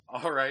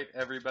All right,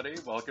 everybody,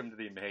 welcome to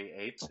the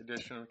May 8th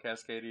edition of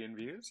Cascadian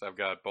Views. I've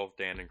got both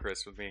Dan and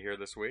Chris with me here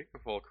this week, the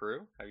full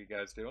crew. How you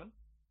guys doing?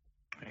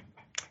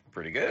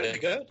 Pretty good. Pretty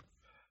good.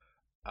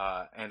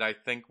 And I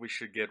think we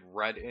should get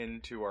right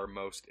into our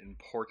most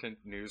important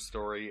news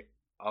story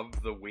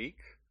of the week.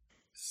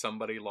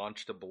 Somebody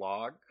launched a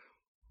blog.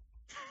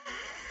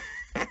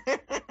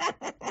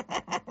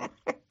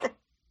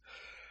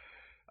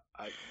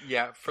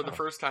 Yeah, for the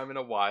first time in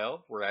a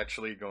while, we're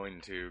actually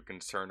going to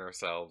concern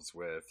ourselves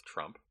with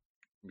Trump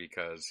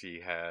because he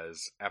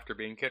has, after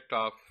being kicked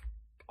off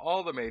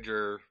all the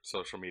major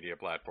social media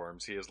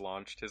platforms, he has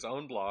launched his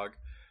own blog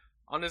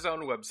on his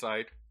own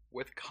website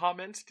with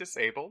comments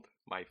disabled.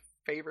 My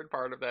favorite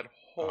part of that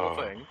whole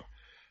thing.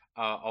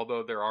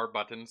 Although there are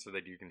buttons so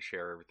that you can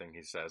share everything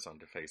he says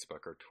onto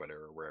Facebook or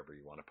Twitter or wherever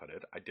you want to put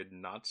it. I did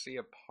not see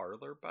a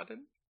Parler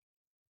button,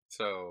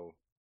 so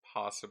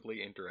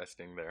possibly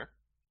interesting there.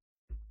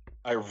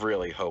 I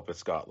really hope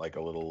it's got like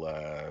a little,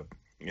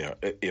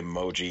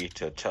 emoji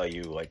to tell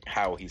you like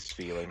how he's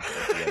feeling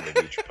at the end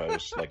of each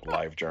post, like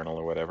LiveJournal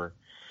or whatever.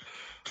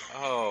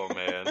 Oh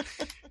man,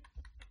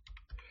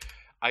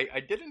 I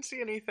didn't see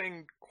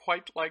anything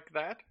quite like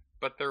that,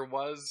 but there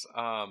was,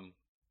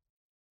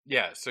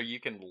 so you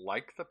can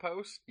like the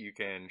post, you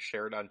can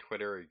share it on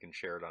Twitter, or you can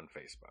share it on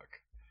Facebook.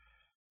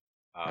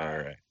 All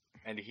right,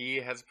 and he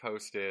has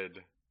posted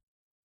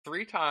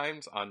 3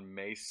 times on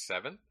May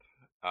 7th.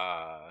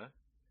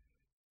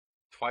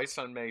 Twice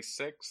on May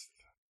 6th,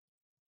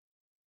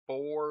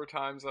 4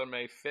 times on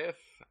May 5th.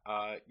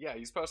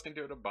 He's posting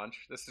to it a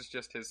bunch. This is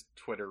just his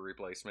Twitter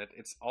replacement.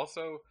 It's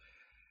also,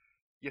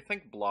 you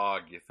think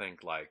blog, you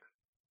think like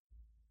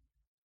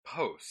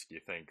post, you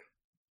think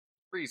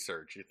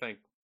research, you think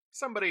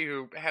somebody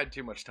who had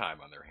too much time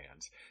on their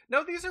hands.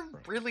 No, these are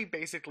really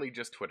basically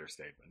just Twitter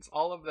statements.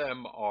 All of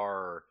them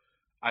are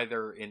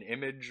either an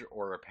image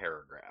or a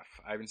paragraph.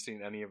 I haven't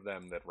seen any of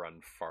them that run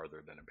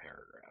farther than a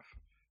paragraph.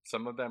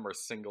 Some of them are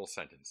single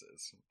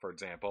sentences. For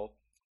example,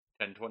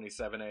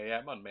 10:27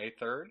 a.m. on May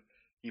 3rd,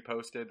 he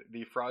posted,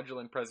 "The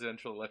fraudulent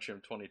presidential election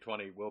of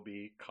 2020 will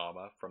be,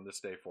 from this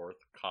day forth,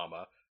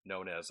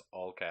 known as,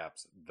 all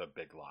caps, the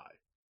big lie!"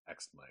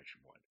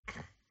 Exclamation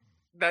point.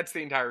 That's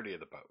the entirety of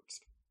the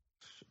post.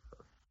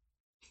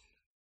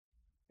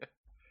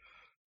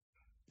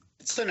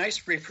 It's a nice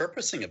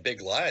repurposing a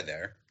big lie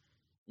there.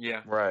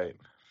 Yeah. Right.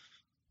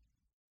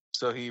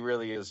 So he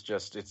really is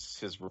it's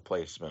his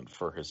replacement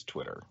for his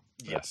Twitter.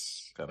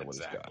 Yes, kind of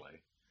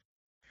exactly.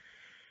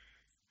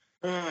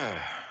 What he's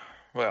got.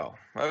 Well,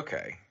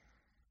 okay.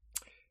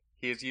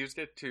 He has used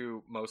it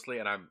to mostly,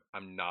 and I'm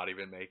not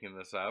even making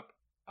this up,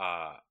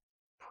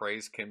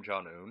 praise Kim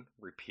Jong-un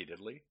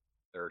repeatedly.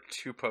 There are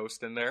 2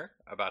 posts in there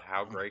about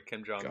how great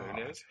Kim Jong-un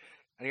is.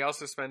 And he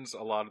also spends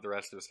a lot of the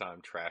rest of his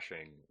time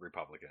trashing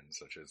Republicans,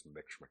 such as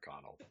Mitch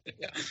McConnell.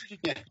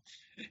 Yeah.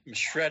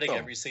 Shredding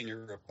every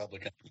senior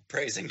Republican,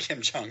 praising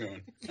Kim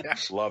Jong-un. Yeah.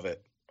 Love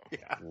it.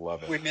 Yeah.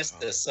 Love it. We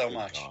missed this so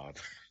much. God.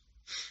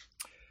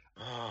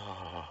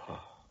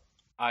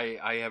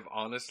 I have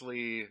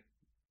honestly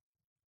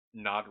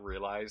not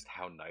realized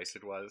how nice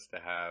it was to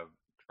have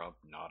Trump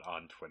not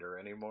on Twitter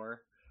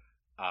anymore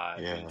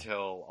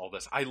until all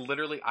this. I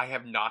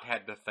have not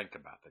had to think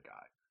about the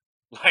guy.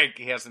 Like,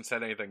 he hasn't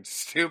said anything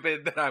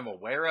stupid that I'm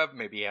aware of.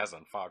 Maybe he has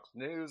on Fox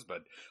News,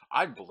 but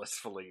I'm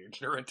blissfully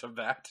ignorant of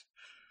that.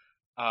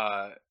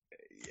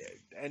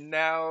 And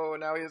now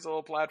he has a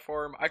little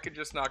platform. I could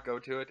just not go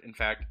to it. In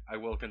fact, I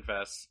will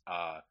confess,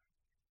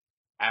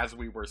 as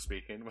we were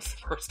speaking, was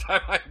the first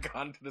time I'd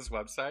gone to this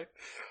website.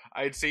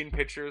 I had seen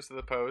pictures of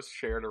the post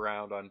shared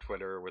around on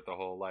Twitter with the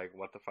whole, like,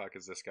 what the fuck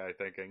is this guy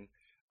thinking?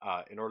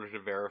 In order to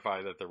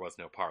verify that there was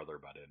no Parler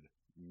button.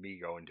 Me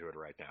going to it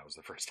right now is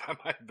the first time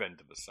I've been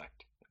to the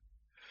site.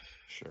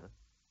 Sure.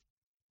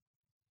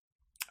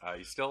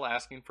 He's still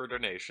asking for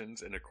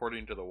donations, and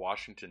according to the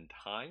Washington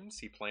Times,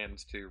 he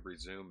plans to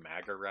resume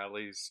MAGA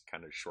rallies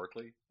kind of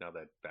shortly, now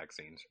that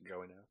vaccines are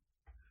going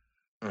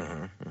out.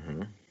 Mm-hmm,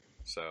 mm-hmm.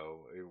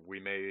 So we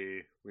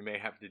may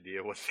have to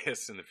deal with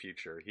this in the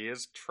future. He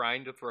is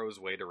trying to throw his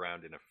weight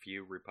around in a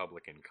few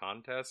Republican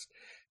contests.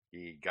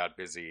 He got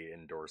busy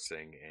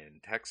endorsing in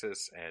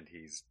Texas, and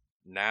he's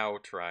now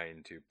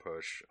trying to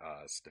push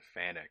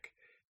Stefanik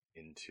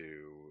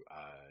into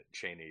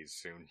Cheney's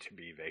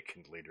soon-to-be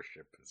vacant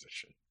leadership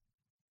position.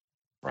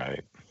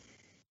 Right.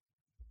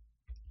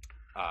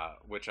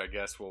 Which I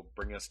guess will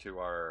bring us to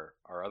our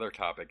other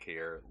topic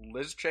here.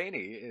 Liz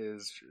Cheney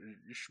is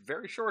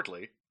very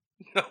shortly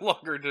no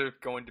longer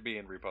going to be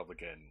in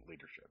Republican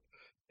leadership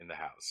in the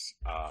House.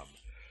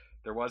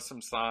 There was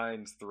some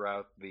signs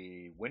throughout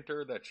the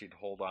winter that she'd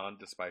hold on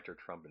despite her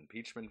Trump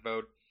impeachment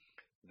vote.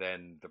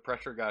 Then the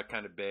pressure got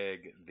kind of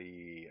big.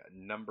 The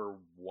number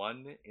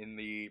 1 in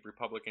the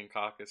Republican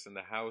caucus in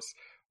the House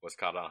was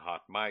caught on a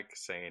hot mic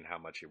saying how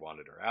much he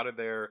wanted her out of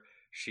there.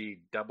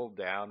 She doubled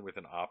down with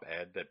an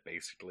op-ed that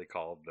basically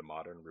called the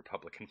modern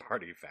Republican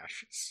Party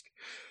fascist.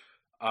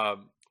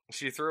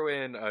 She threw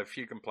in a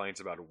few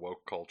complaints about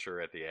woke culture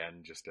at the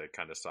end just to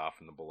kind of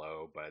soften the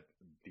blow, but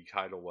the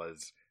title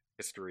was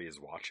 "History is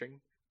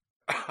Watching,"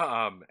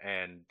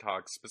 and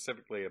talk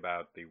specifically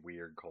about the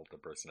weird cult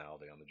of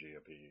personality on the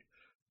GOP.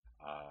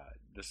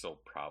 This will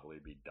probably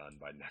be done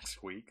by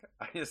next week,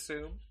 I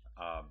assume.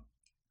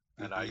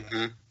 And I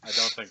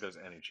don't think there's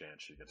any chance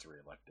she gets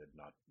reelected.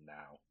 Not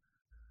now.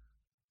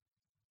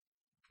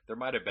 There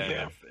might have been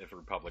if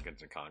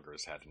Republicans in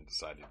Congress hadn't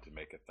decided to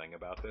make a thing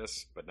about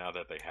this, but now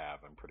that they have,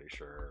 I'm pretty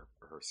sure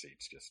her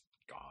seat's just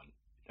gone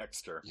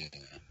next term. Yeah.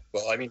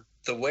 Well, I mean,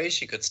 the way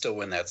she could still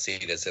win that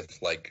seat is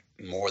if like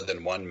more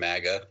than one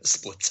MAGA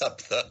splits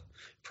up the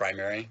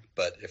primary.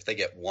 But if they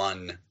get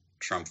one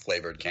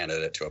Trump-flavored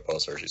candidate to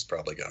oppose her, she's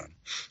probably gone.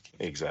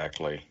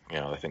 Exactly.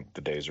 I think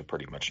the days are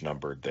pretty much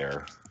numbered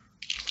there.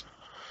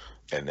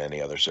 In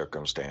any other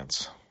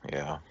circumstance,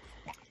 yeah.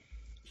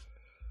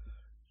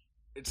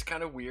 It's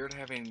kind of weird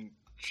having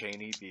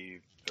Cheney be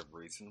the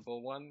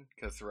reasonable one,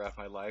 because throughout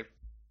my life,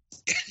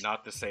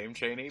 not the same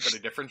Cheney, but a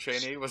different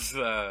Cheney was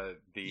the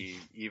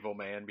evil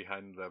man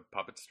behind the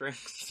puppet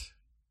strings.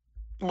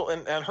 Well,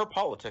 and her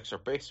politics are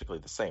basically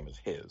the same as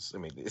his. I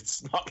mean,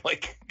 it's not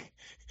like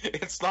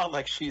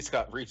she's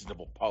got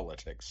reasonable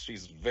politics.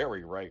 She's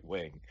very right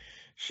wing.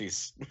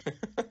 She's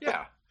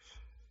yeah,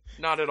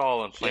 not at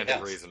all unplanned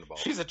reasonable.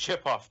 She's a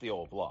chip off the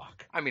old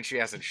block. I mean, she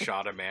hasn't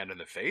shot a man in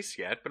the face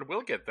yet, but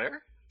we'll get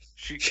there.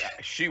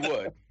 She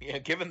would, yeah,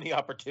 given the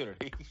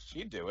opportunity,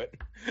 she'd do it.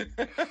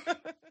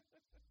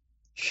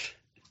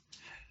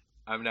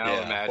 I'm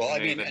now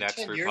imagining the next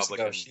 10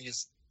 Republican.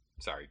 Years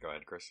ago, Sorry, go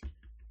ahead, Chris.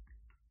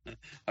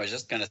 I was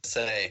just going to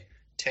say,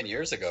 10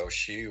 years ago,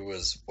 she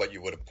was what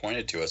you would have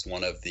pointed to as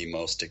one of the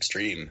most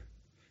extreme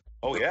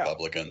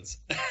Republicans.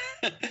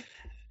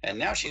 And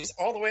now she's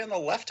all the way on the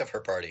left of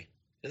her party.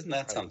 Isn't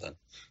that something?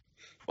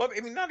 Well,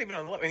 I mean, not even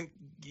on. I mean,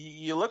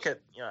 you look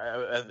at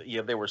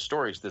there were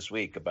stories this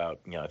week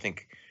about I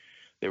think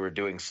they were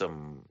doing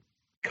some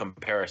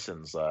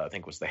comparisons. I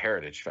think it was the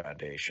Heritage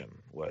Foundation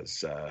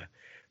was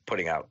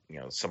putting out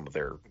some of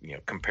their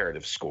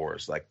comparative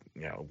scores, like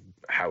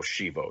how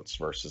she votes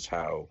versus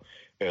how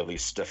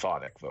Elise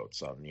Stefanik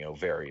votes on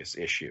various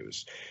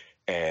issues,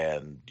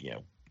 and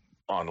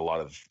on a lot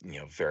of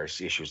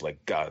various issues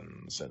like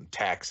guns and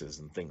taxes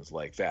and things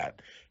like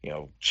that.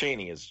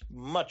 Cheney is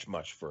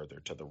much further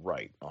to the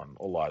right on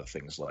a lot of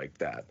things like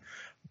that.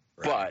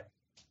 Right.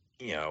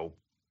 But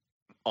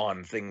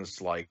on things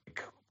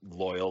like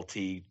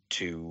loyalty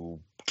to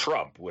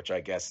Trump, which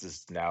I guess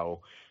is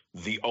now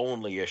the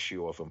only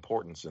issue of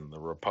importance in the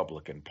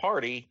Republican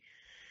Party,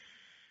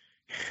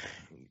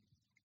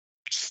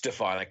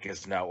 Stefanik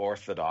is now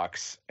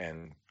orthodox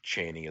and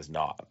Cheney is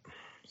not.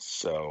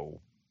 So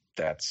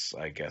that's,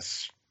 I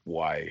guess,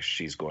 why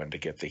she's going to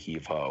get the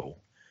heave-ho,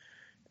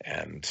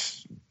 and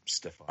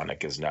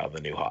Stefanik is now the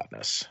new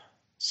hotness.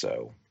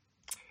 So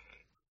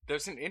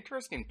there's an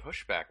interesting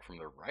pushback from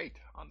the right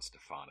on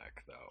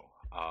Stefanik, though,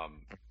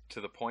 to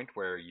the point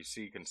where you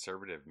see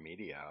conservative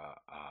media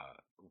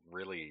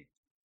really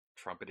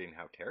trumpeting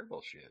how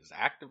terrible she is,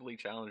 actively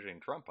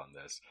challenging Trump on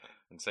this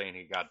and saying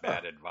he got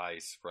bad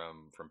advice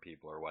from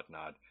people or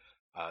whatnot.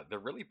 They're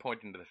really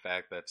pointing to the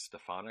fact that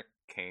Stefanik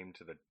came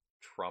to the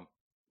Trump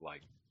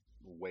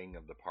wing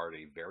of the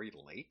party very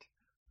late,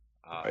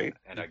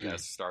 and I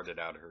guess started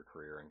out her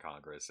career in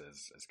Congress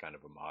as kind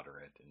of a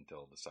moderate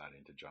until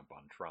deciding to jump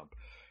on Trump.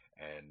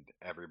 And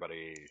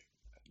everybody,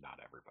 not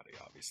everybody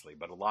obviously,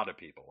 but a lot of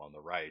people on the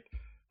right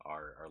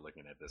are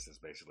looking at this as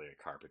basically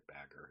a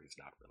carpetbagger who's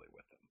not really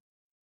with them.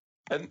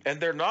 And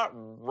they're not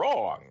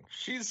wrong.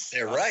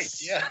 They're right.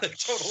 Yeah, they're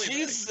totally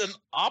she's right. An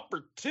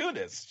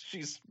opportunist.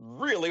 She's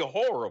really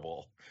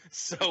horrible.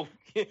 So,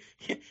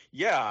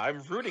 yeah,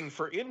 I'm rooting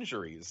for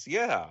injuries.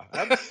 Yeah,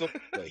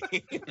 absolutely.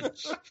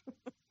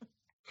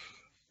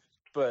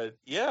 But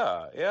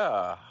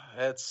yeah,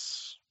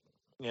 it's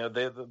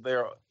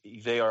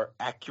they are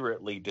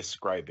accurately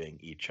describing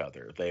each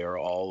other. They are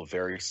all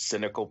very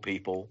cynical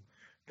people.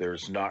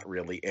 There's not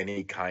really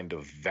any kind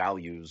of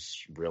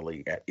values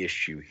really at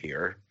issue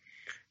here.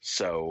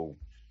 So,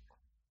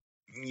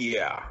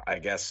 yeah, I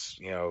guess,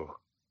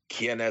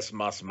 quien es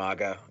más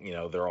MAGA,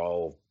 they're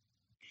all,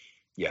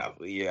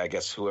 I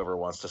guess whoever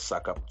wants to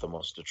suck up the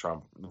most to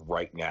Trump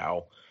right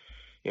now.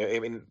 I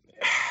mean,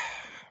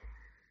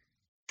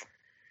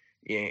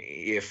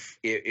 if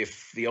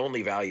the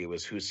only value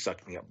is who's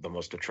sucking up the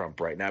most of Trump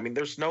right now, I mean,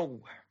 there's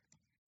no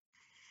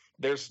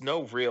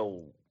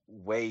real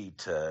way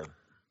to,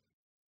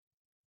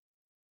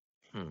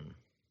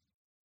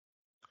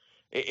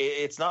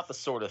 It's not the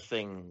sort of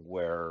thing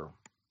where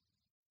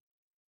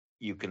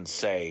you can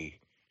say,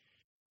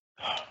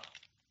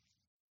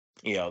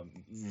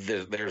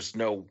 there's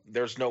no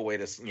way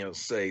to,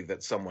 say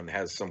that someone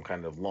has some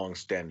kind of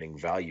long-standing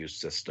value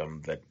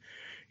system that,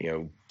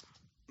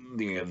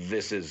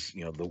 this is,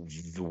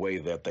 the way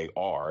that they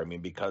are. I mean,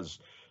 because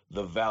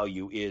the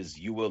value is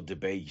you will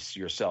debase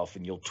yourself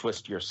and you'll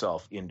twist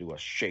yourself into a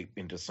shape,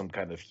 into some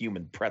kind of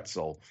human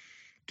pretzel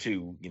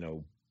to,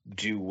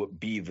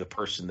 be the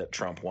person that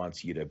Trump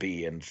wants you to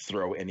be, and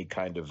throw any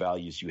kind of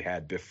values you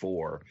had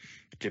before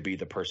to be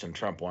the person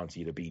Trump wants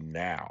you to be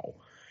now.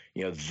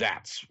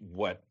 That's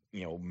what,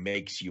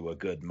 makes you a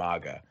good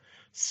MAGA.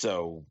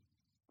 So,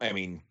 I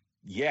mean,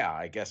 yeah,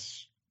 I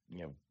guess,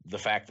 the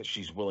fact that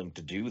she's willing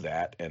to do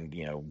that, and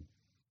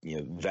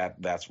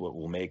that's what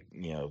will make,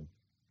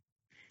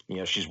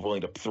 she's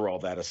willing to throw all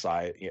that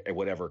aside,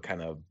 whatever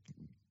kind of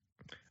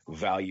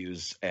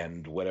values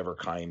and whatever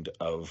kind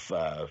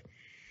of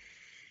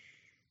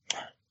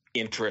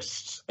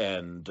interests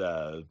and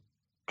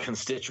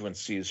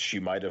constituencies she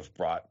might have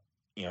brought,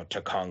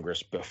 to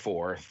Congress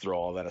before, throw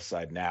all that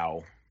aside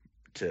now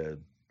to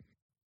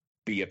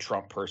be a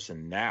Trump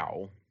person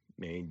now.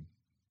 I mean,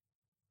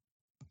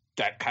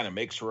 that kind of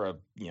makes her a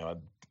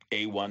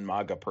A1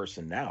 MAGA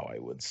person now, I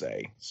would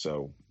say.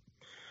 So,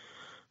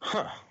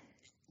 Yeah.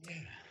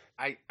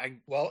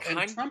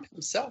 And Trump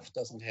himself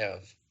doesn't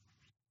have.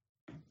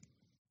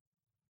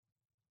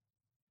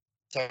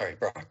 Sorry,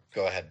 Brock,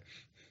 go ahead.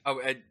 Oh,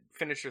 Ed,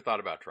 finish your thought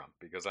about Trump,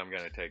 because I'm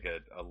going to take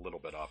it a little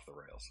bit off the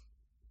rails.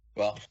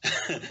 Well,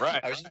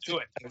 right. I was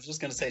just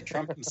going to say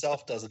Trump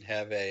himself doesn't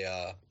have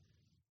a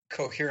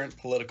coherent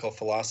political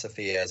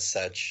philosophy as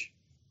such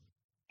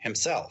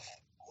himself.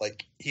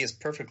 Like, he is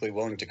perfectly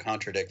willing to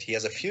contradict. He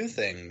has a few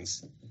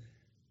things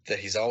that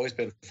he's always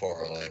been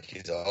for. Like,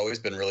 he's always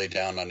been really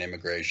down on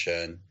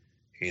immigration.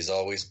 He's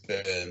always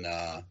been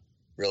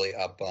really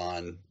up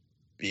on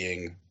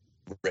being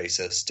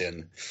racist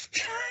in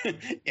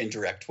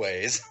indirect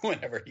ways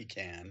whenever he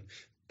can.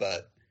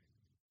 But,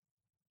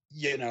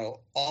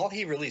 all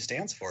he really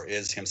stands for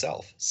is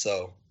himself.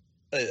 So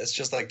it's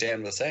just like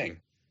Dan was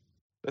saying.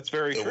 That's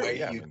very true. The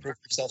way you prove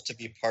yourself to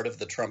be part of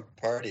the Trump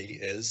party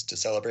is to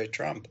celebrate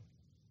Trump.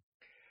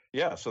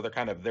 Yeah, so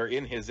they're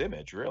in his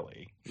image,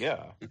 really.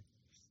 Yeah.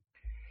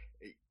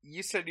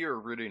 You said you were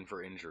rooting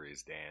for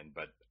injuries, Dan,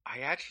 but I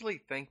actually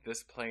think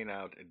this playing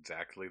out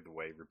exactly the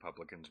way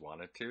Republicans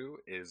want it to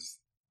is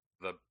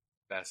the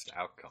best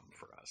outcome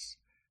for us.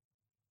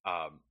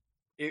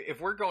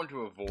 If we're going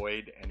to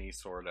avoid any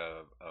sort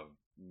of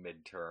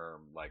midterm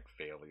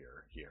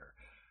failure here,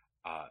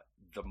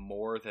 the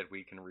more that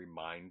we can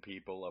remind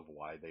people of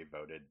why they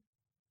voted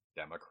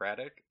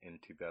Democratic in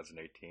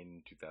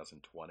 2018,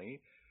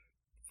 2020,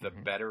 the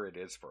better it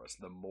is for us.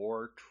 The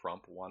more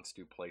Trump wants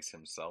to place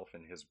himself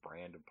and his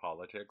brand of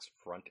politics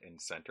front and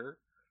center,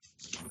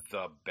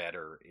 the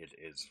better it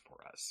is for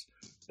us.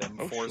 Them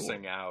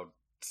forcing out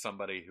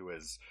somebody who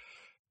is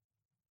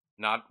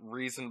not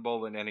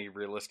reasonable in any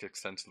realistic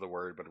sense of the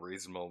word, but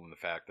reasonable in the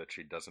fact that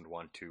she doesn't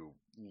want to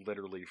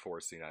literally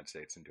force the United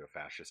States into a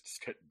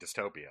fascist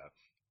dystopia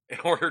in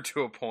order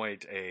to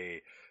appoint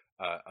a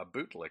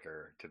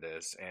bootlicker to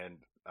this. And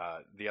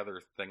the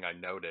other thing I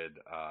noted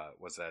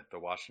was that the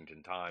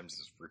Washington Times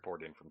is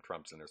reporting from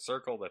Trump's inner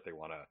circle that they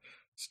want to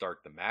start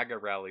the MAGA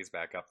rallies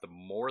back up. The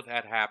more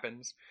that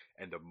happens,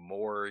 and the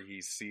more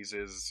he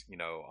seizes,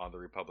 on the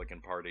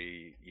Republican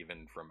Party,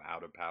 even from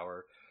out of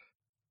power,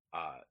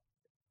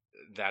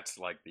 that's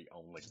the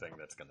only thing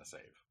that's going to save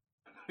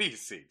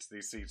these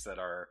seats that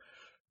are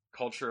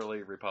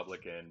culturally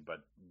Republican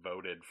but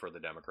voted for the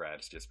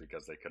Democrats just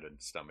because they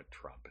couldn't stomach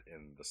Trump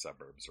in the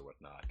suburbs or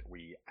whatnot.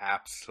 We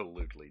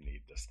absolutely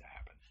need this to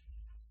happen.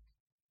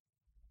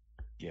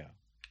 Yeah.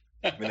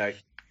 I mean, I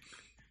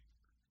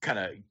kind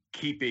of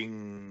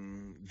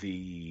keeping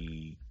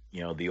the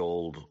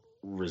old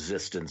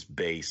resistance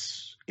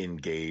base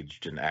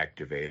engaged and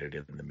activated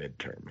in the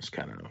midterms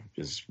kind of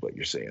is what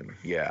you're saying.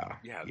 Yeah.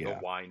 The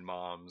wine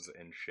moms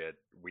and shit.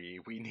 We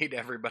need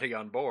everybody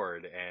on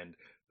board, and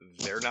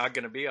they're not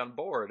going to be on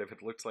board if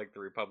it looks like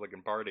the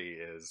Republican Party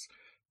is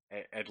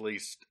at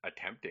least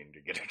attempting to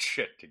get its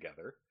shit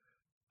together.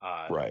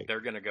 Right.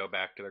 They're going to go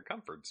back to their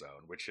comfort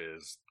zone, which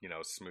is,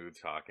 smooth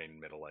talking,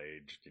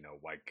 middle-aged,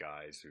 white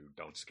guys who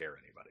don't scare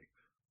anybody.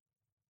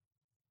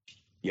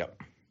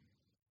 Yep.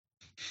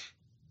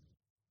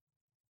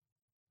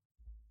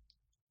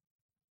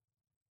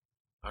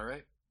 All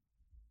right.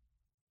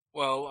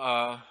 Well,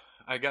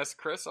 I guess,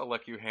 Chris, I'll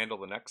let you handle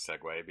the next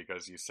segue,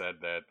 because you said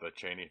that the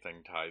Cheney thing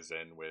ties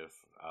in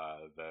with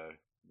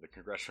the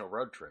congressional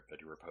road trip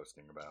that you were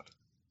posting about.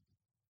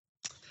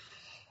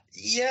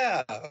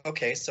 Yeah.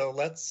 Okay. So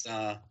let's,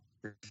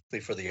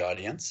 briefly for the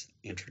audience,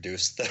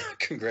 introduce the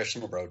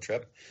congressional road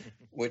trip,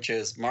 which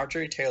is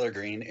Marjorie Taylor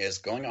Greene is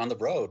going on the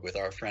road with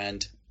our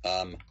friend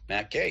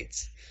Matt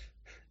Gaetz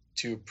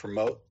to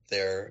promote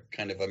their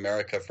kind of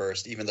America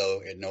First, even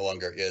though it no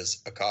longer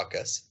is a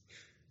caucus.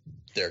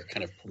 They're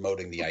kind of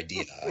promoting the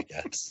idea, I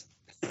guess.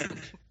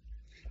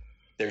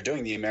 They're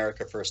doing the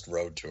America First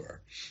road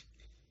tour.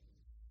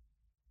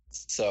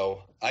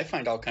 So I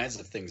find all kinds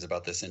of things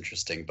about this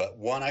interesting, but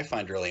one I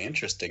find really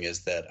interesting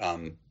is that,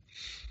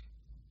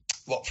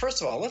 well,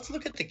 first of all, let's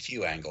look at the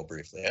Q angle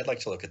briefly. I'd like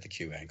to look at the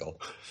Q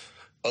angle.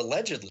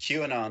 Allegedly,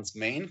 QAnon's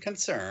main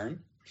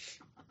concern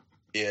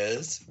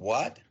is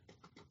what?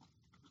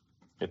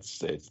 It's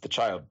the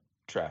child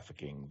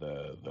trafficking,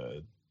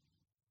 the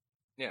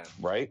yeah,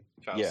 right?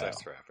 Child sex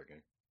trafficking.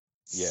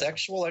 Yeah.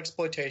 Sexual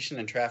exploitation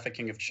and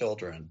trafficking of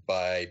children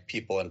by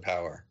people in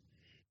power.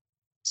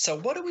 So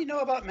what do we know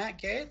about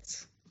Matt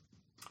Gaetz?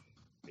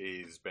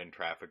 He's been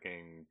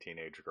trafficking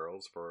teenage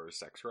girls for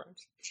sex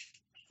crimes.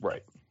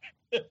 Right.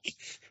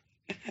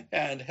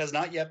 and has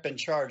not yet been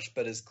charged,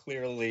 but is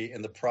clearly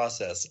in the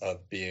process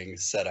of being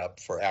set up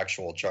for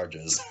actual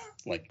charges.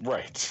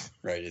 Right,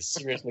 is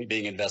seriously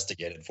being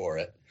investigated for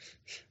it.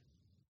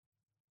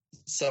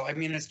 So, I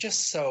mean, it's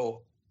just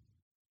so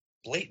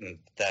blatant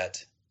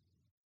that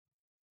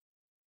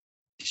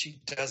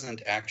she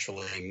doesn't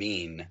actually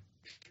mean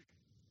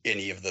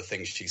any of the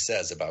things she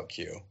says about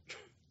Q.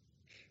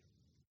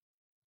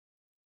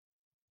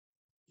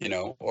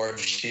 Or if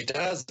she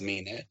does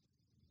mean it,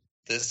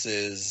 this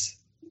is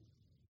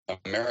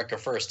America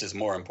first is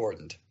more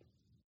important.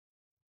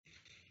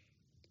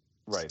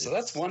 Right. So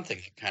that's one thing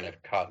that kind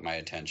of caught my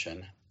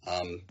attention.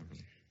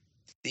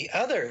 The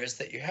other is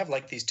that you have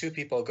like these two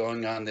people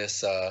going on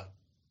this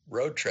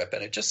road trip,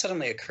 and it just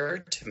suddenly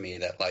occurred to me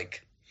that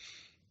like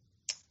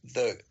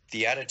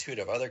the attitude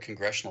of other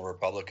congressional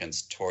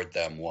Republicans toward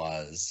them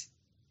was,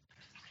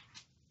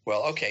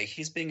 well, okay,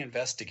 he's being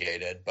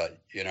investigated, but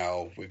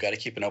we've got to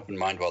keep an open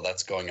mind while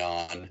that's going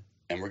on,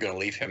 and we're going to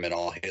leave him in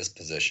all his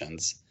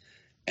positions.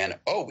 And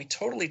we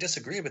totally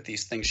disagree with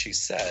these things she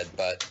said,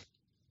 but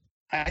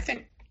I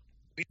think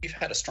we've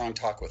had a strong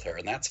talk with her,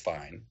 and that's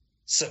fine.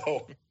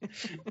 So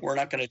we're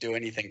not going to do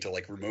anything to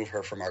like remove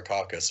her from our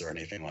caucus or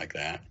anything like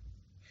that.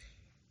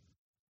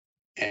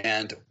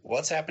 And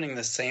what's happening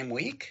the same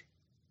week?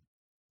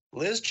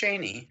 Liz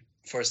Cheney,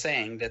 for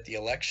saying that the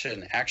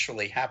election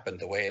actually happened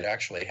the way it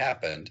actually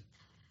happened,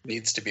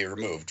 needs to be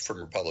removed from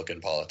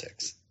Republican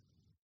politics.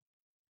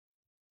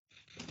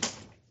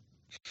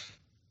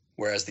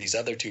 Whereas these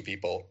other two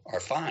people are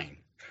fine.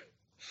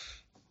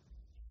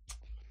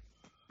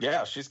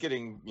 Yeah, she's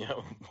getting,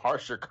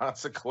 harsher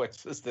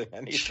consequences than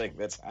anything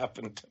that's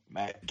happened to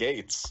Matt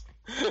Gaetz.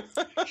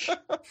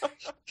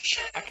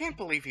 I can't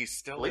believe he's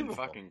still in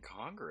fucking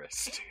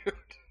Congress, dude.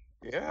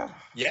 Yeah.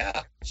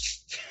 Yeah.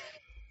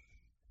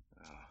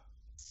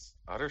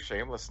 Utter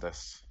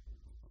shamelessness.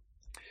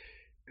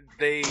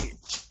 They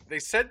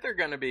said they're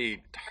going to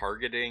be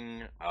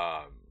targeting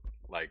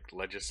like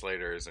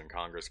legislators and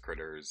Congress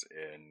critters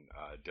in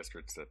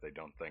districts that they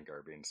don't think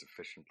are being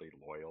sufficiently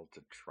loyal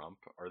to Trump.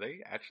 Are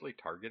they actually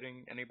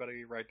targeting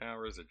anybody right now,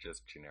 or is it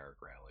just generic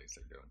rallies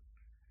they're doing?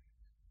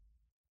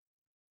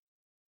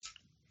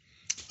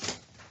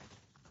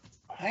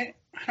 I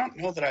don't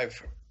know that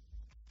I've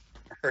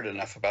heard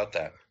enough about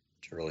that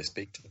to really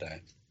speak to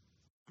that.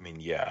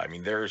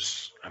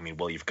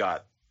 You've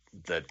got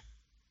the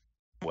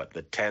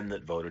 10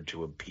 that voted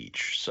to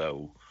impeach.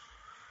 So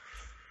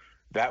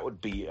that would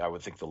be, I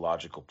would think, the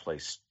logical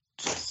place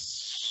to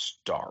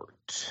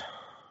start.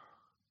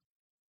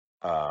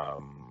 I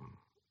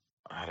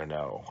don't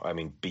know.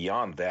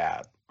 Beyond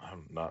that,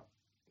 I'm not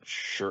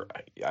sure.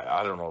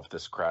 I don't know if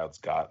this crowd's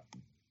got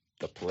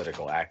the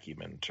political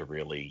acumen to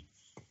really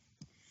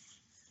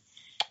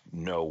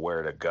know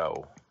where to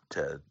go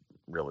to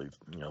really,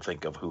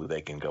 think of who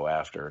they can go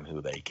after and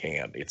who they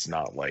can't. It's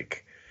not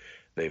like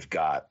they've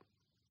got,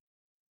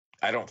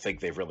 I don't think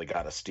they've really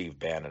got a Steve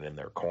Bannon in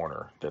their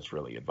corner that's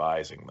really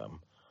advising them,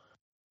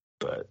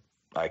 but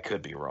I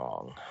could be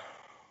wrong.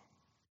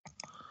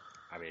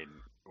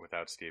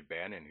 Without Steve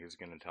Bannon, who's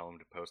going to tell him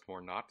to post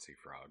more Nazi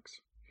frogs?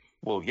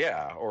 Well,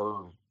 yeah,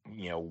 or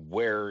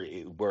where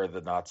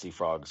the Nazi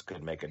frogs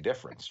could make a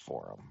difference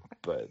for them,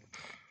 but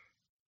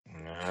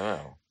I don't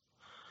know.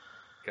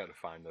 Got to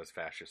find those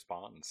fascist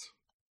pawns.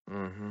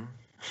 Mm-hmm.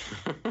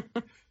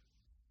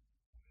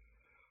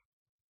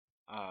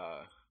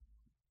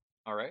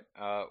 All right.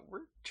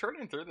 We're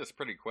churning through this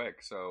pretty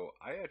quick, so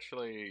I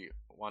actually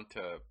want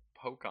to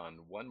poke on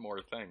one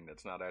more thing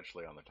that's not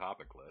actually on the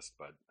topic list,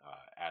 but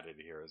added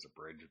here as a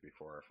bridge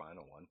before our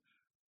final one.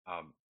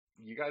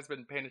 You guys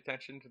been paying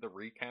attention to the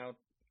recount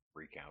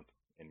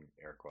in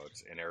air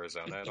quotes in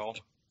Arizona at all?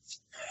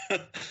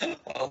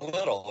 A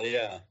little,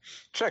 yeah.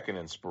 Checking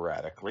in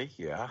sporadically,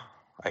 yeah.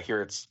 I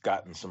hear it's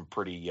gotten some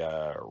pretty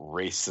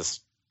racist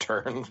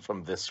turn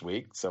from this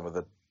week. Some of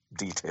the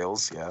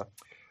details, yeah.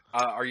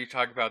 Are you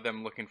talking about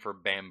them looking for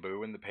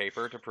bamboo in the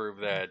paper to prove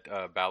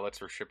that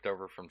ballots were shipped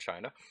over from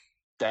China?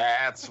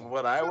 That's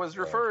what I was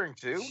referring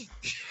to.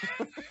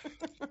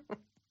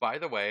 By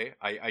the way,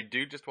 I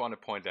do just want to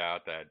point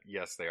out that,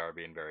 yes, they are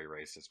being very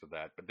racist with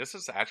that, but this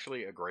is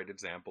actually a great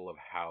example of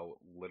how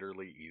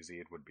literally easy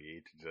it would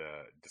be to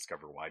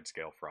discover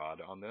wide-scale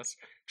fraud on this.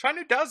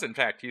 China does, in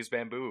fact, use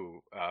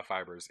bamboo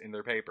fibers in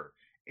their paper.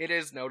 It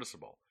is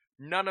noticeable.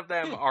 None of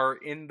them are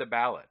in the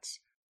ballots.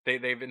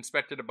 They've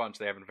inspected a bunch.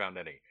 They haven't found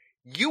any.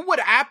 You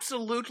would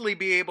absolutely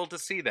be able to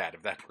see that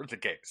if that were the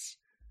case.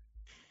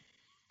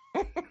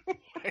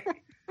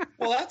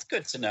 Well, that's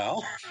good to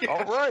know. Yeah.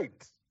 All right.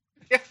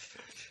 Yeah.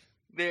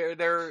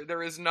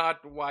 There is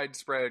not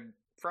widespread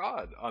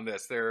fraud on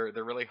this. They're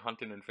really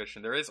hunting and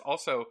fishing. There is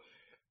also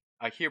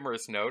a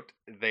humorous note.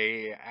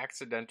 They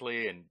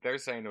accidentally, and they're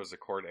saying it was a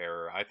court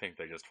error. I think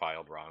they just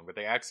filed wrong, but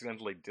they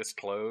accidentally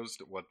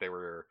disclosed what they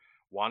were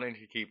wanting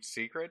to keep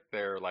secret,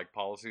 their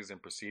policies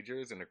and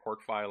procedures, in a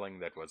court filing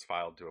that was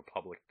filed to a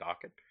public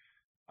docket.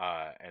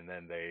 And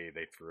then they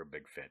threw a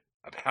big fit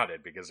about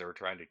it because they were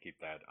trying to keep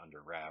that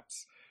under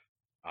wraps.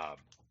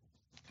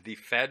 The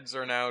feds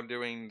are now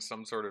doing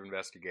some sort of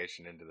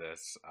investigation into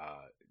this,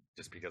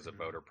 just because of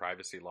voter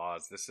privacy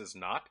laws. This is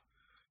not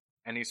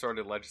any sort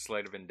of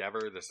legislative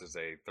endeavor. This is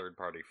a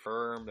third-party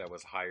firm that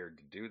was hired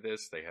to do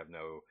this. They have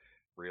no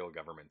real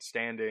government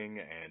standing,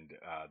 and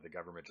the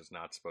government is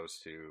not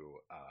supposed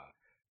to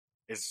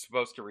is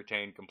supposed to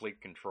retain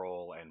complete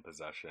control and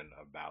possession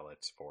of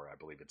ballots for, I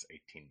believe it's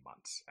 18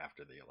 months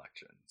after the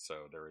election.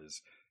 So there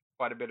is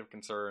quite a bit of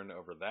concern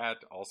over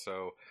that.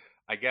 Also,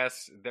 I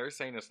guess they're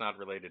saying it's not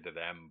related to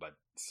them, but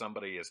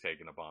somebody has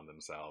taken upon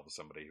themselves,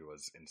 somebody who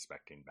was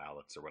inspecting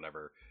ballots or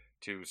whatever,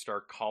 to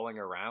start calling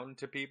around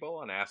to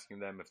people and asking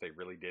them if they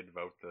really did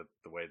vote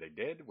the way they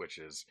did, which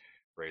is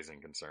raising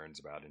concerns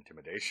about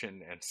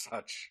intimidation and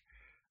such.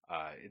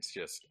 It's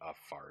just a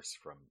farce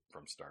from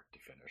start to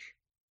finish.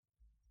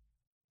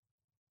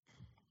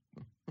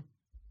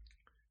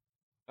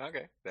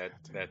 Okay, that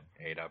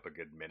ate up a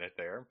good minute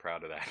there. I'm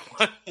proud of that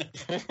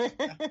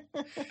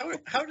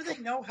one. How do they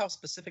know how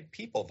specific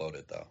people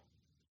voted, though?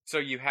 So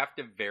you have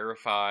to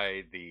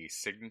verify the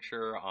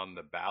signature on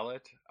the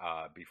ballot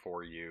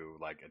before you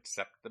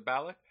accept the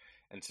ballot,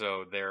 and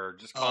so they're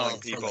just calling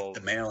people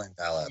the mail-in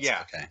ballots.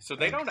 Yeah, okay. So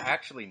they don't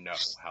actually know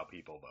how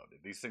people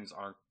voted. These things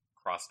aren't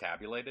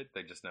cross-tabulated.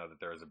 They just know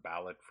that there is a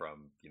ballot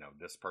from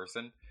this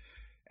person.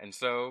 And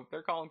so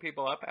they're calling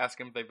people up,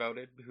 asking if they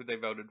voted, who they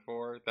voted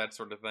for, that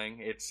sort of thing.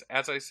 It's,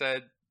 as I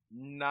said,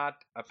 not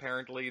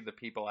apparently the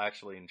people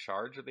actually in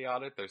charge of the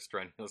audit. They're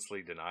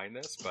strenuously denying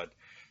this, but,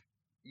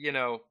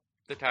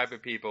 the type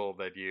of people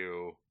that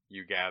you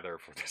gather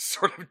for this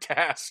sort of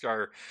task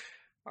are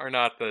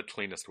not the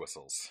cleanest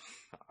whistles,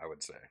 I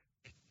would say.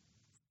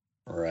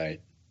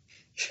 Right.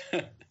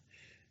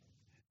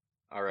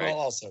 All right. Well,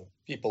 also,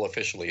 people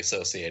officially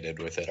associated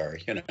with it are,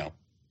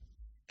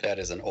 that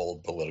is an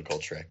old political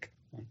trick.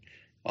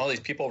 All these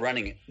people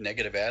running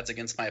negative ads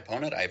against my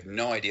opponent, I have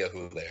no idea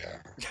who they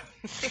are.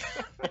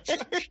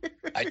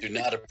 I do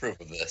not approve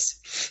of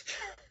this.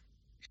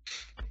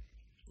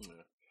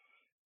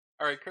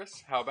 All right,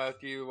 Chris, how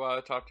about you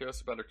talk to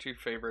us about our two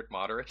favorite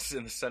moderates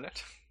in the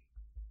Senate?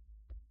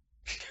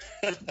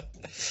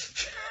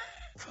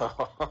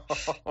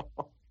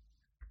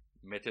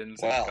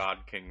 Mittens and God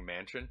King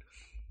Manchin.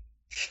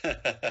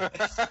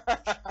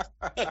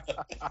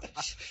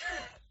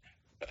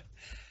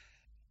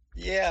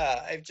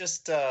 Yeah, I've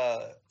just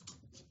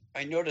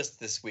I noticed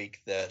this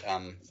week that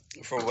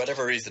for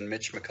whatever reason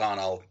Mitch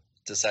McConnell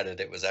decided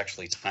it was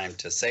actually time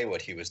to say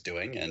what he was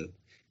doing, and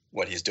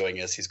what he's doing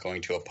is he's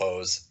going to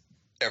oppose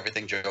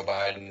everything Joe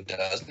Biden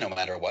does, no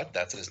matter what.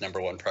 That's his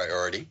number one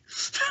priority.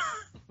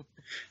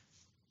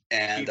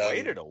 And he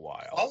waited a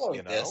while. All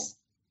of this,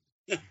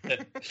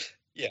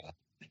 yeah.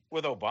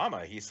 With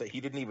Obama, he said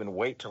he didn't even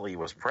wait till he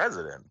was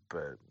president,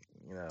 but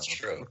it's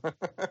true.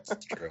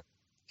 It's true.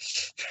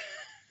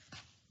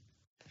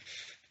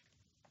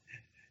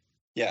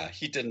 Yeah,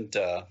 he didn't.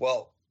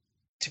 Well,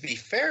 to be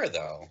fair,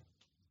 though,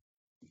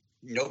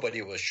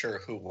 nobody was sure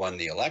who won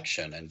the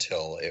election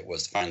until it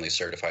was finally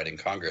certified in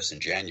Congress in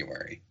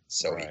January.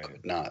 So He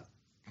could not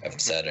have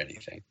said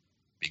anything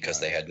because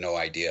they had no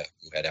idea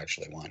who had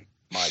actually won.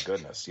 My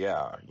goodness,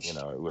 yeah.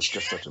 It was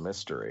just such a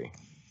mystery.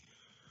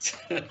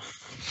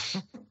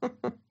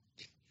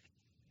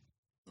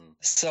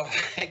 So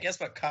I guess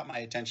what caught my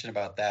attention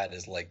about that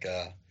is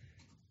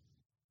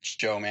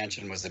Joe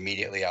Manchin was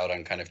immediately out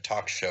on kind of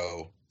talk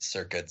show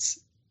circuits,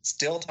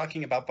 still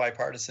talking about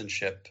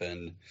bipartisanship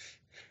and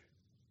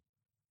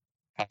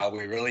how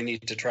we really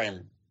need to try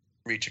and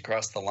reach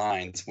across the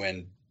lines,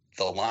 when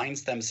the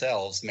lines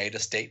themselves made a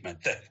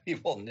statement that we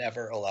will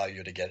never allow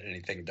you to get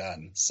anything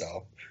done.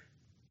 So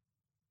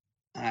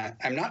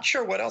I'm not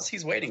sure what else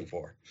he's waiting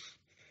for.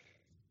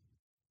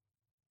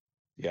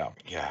 Yeah.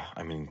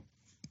 I mean,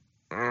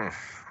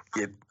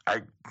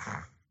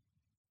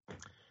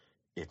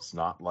 it's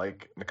not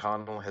like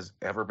McConnell has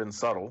ever been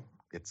subtle.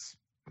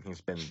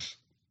 He's been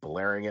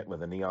blaring it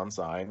with a neon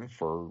sign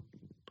for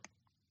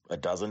a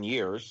dozen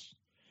years.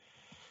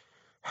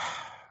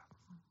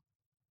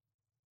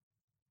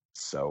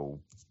 So,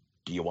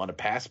 do you want to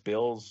pass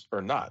bills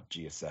or not,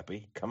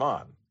 Giuseppe? Come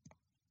on.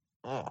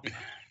 Oh.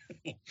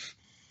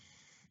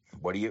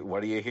 What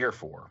are you here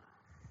for?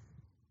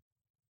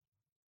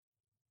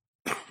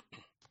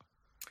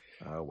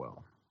 Oh,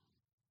 well.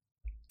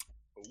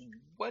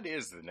 What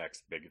is the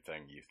next big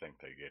thing you think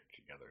they get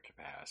together to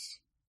pass?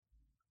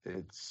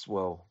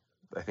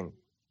 I think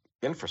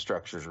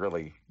infrastructure is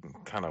really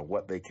kind of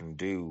what they can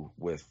do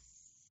with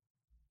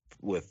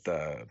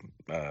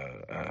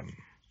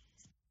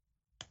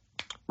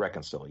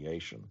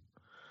reconciliation.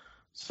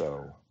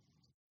 So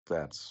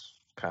that's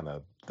kind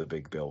of the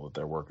big bill that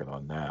they're working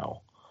on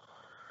now.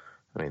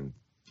 I mean,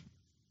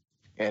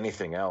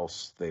 anything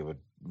else, they would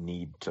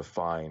need to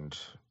find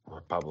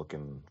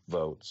Republican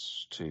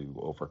votes to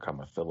overcome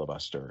a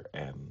filibuster,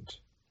 and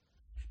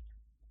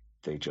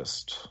they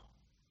just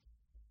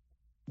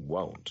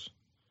won't.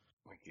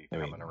 We keep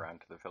coming around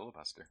to the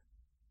filibuster.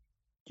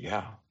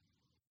 Yeah.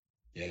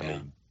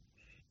 Yeah.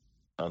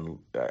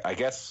 I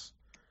guess,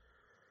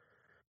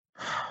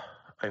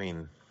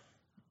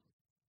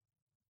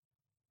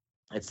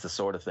 it's the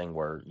sort of thing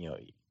where,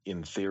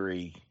 in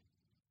theory,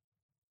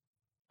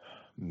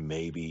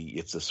 maybe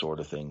it's the sort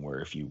of thing where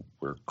if you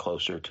were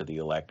closer to the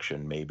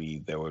election,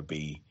 maybe there would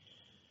be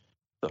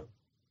the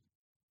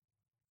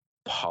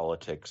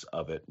politics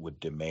of it would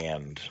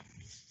demand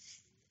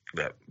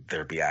that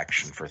there be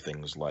action for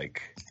things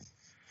like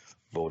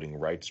voting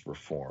rights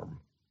reform.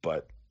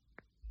 But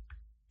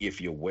if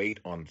you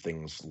wait on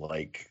things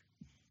like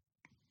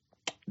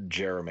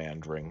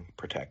gerrymandering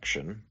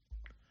protection,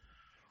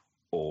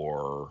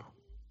 or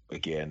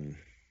again,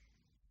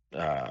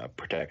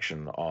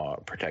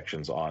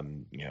 protections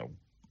on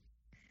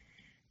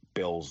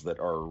bills that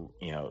are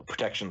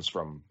protections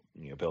from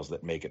bills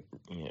that make it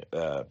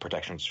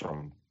protections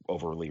from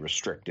overly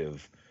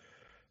restrictive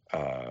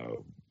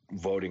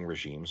voting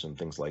regimes and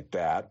things like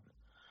that.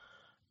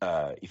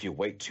 If you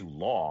wait too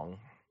long,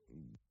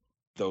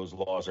 those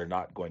laws are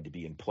not going to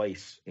be in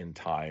place in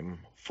time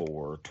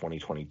for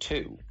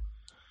 2022.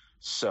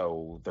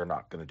 So they're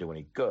not going to do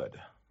any good.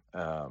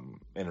 And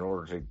in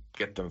order to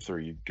get them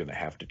through, you're going to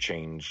have to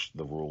change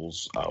the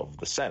rules of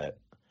the Senate.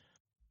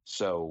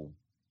 So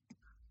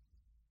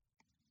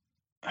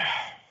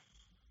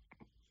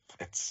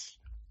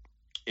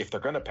if they're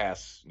going to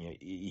pass,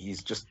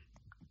 he's just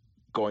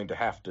going to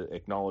have to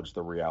acknowledge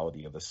the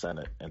reality of the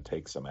Senate and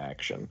take some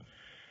action.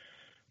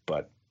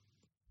 But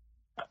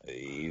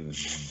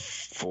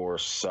for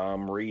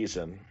some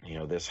reason,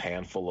 this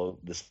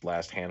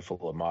last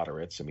handful of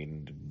moderates, I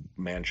mean,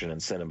 Manchin and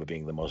Sinema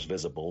being the most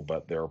visible,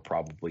 but there are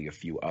probably a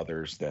few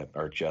others that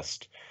are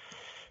just,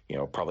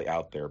 probably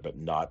out there, but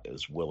not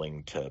as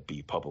willing to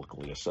be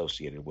publicly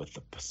associated with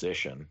the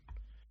position,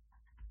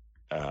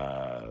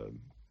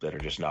 that are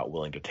just not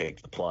willing to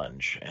take the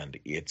plunge. And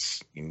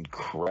it's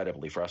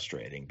incredibly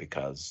frustrating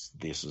because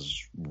this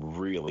is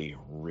really,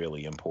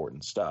 really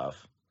important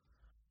stuff.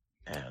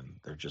 And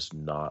they're just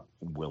not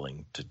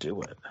willing to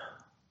do it.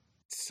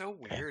 It's so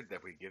weird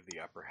that we give the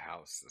upper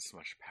house this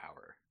much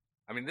power.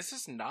 I mean, this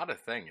is not a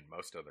thing in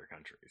most other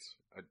countries.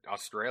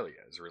 Australia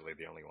is really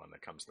the only one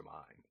that comes to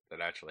mind that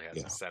actually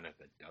has a Senate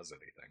that does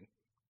anything.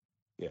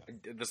 Yeah.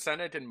 The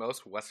Senate in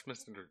most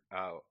Westminster,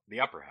 the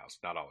upper house,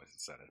 not always the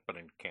Senate, but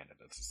in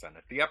Canada it's the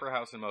Senate. The upper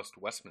house in most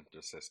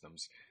Westminster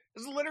systems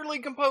is literally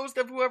composed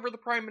of whoever the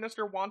prime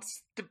minister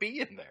wants to be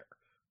in there.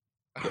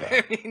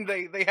 Yeah. I mean,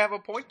 they have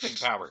appointing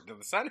power to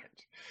the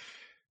Senate.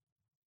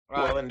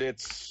 Well, and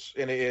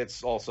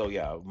it's also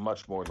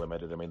much more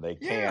limited. I mean, they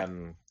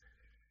can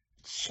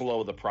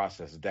slow the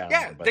process down.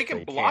 Yeah, but they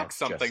can block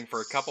something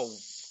for a couple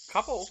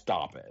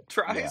stop it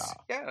tries.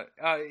 Yeah.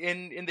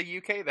 In the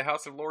UK, the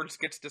House of Lords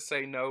gets to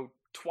say no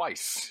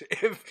twice.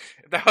 If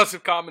the House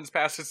of Commons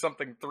passes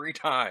something 3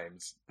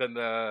 times, then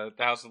the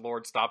House of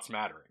Lords stops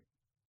mattering.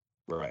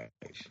 Right.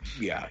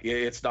 Yeah,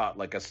 it's not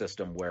like a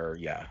system where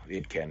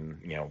it can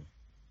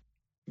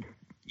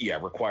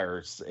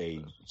requires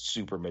a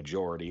super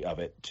majority of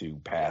it to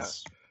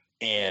pass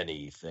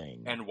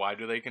anything. And why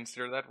do they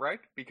consider that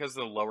right? Because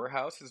the lower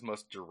house is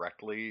most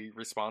directly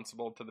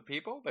responsible to the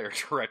people. They're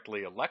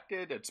directly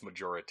elected. It's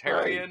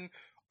majoritarian. Right.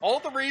 All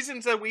the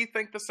reasons that we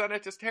think the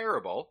Senate is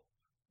terrible,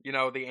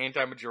 the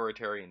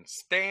anti-majoritarian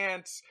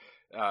stance,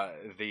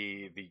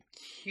 the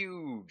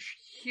huge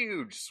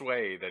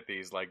sway that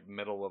these like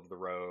middle of the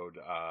road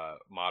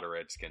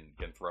moderates can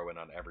throw in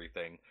on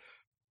everything.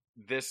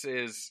 This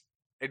is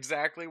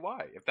exactly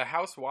why. If the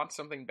House wants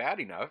something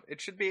bad enough,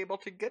 it should be able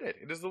to get it.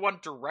 It is the one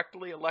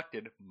directly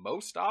elected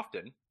most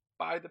often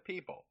by the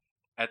people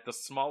at the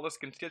smallest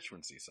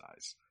constituency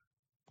size.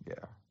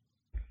 Yeah.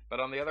 But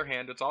on the other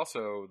hand, it's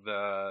also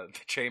the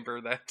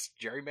chamber that's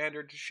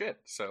gerrymandered to shit.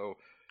 So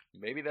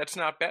maybe that's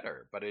not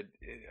better, but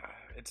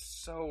it's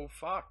so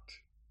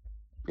fucked.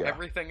 Yeah.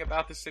 Everything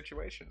about this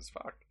situation is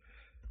fucked.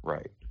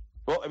 Right.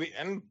 Well, I mean,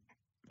 and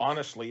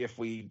honestly, if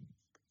we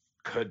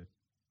could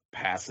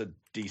pass a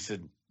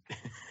decent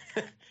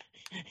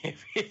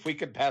if we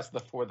could pass the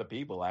For the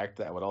People Act,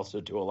 that would also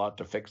do a lot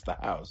to fix the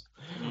House.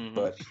 Mm-hmm.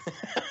 But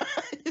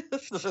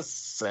the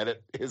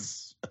Senate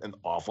is an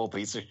awful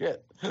piece of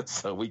shit,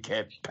 so we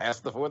can't pass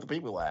the For the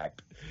People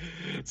Act.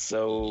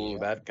 So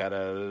that kind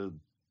of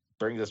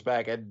brings us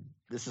back, and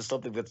this is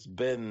something that's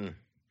been,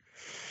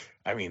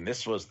 I mean,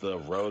 this was the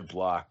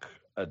roadblock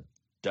a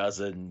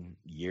dozen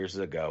years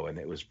ago, and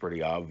it was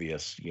pretty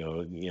obvious,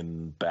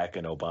 back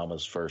in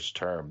Obama's first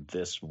term,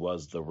 this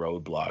was the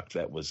roadblock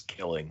that was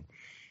killing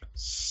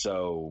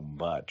so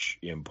much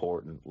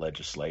important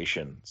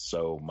legislation,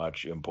 so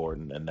much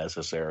important and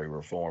necessary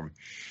reform.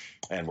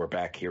 And we're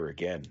back here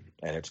again,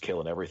 and it's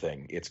killing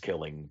everything. It's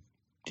killing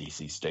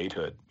DC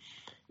statehood.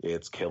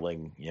 It's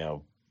killing,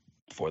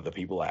 For the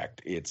People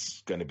Act.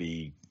 It's going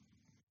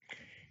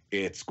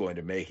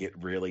to make it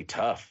really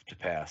tough to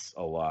pass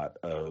a lot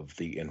of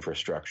the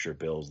infrastructure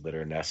bills that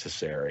are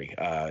necessary.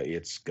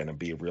 It's going to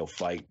be a real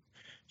fight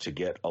to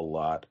get a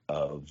lot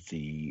of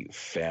the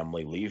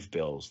family leave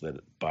bills that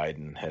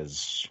Biden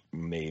has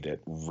made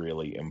it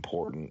really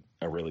important,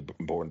 a really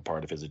important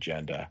part of his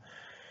agenda.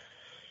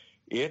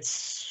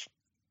 It's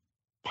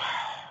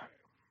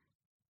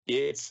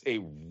a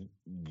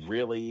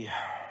really,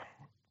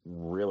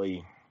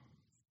 really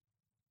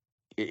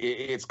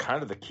it's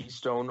kind of the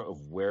keystone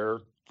of where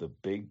the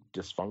big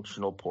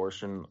dysfunctional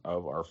portion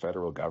of our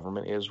federal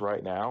government is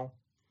right now.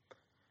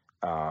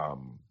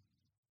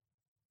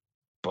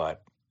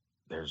 But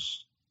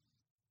there's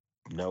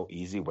no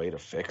easy way to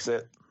fix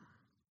it.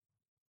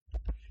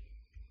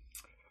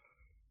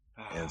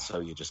 And so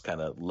you just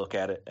kind of look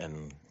at it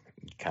and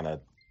kind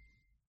of,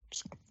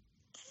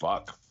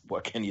 fuck,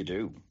 what can you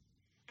do?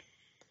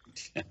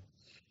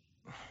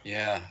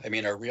 Yeah, I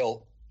mean,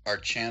 our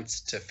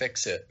chance to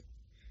fix it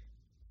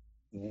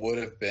would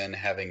have been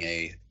having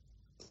a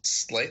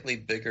slightly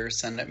bigger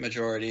Senate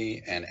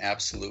majority and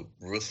absolute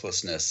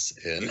ruthlessness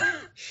in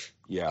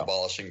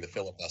abolishing the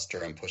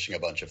filibuster and pushing a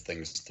bunch of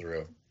things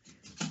through.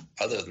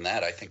 Other than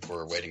that, I think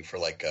we're waiting for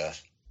like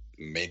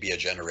maybe a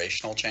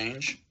generational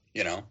change,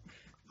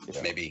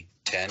 maybe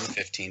 10,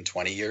 15,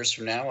 20 years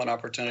from now, an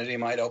opportunity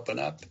might open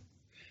up.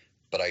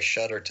 But I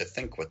shudder to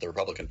think what the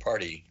Republican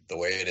Party, the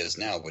way it is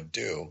now, would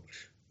do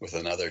with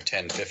another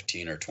 10,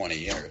 15, or 20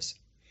 years.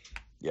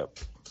 Yep.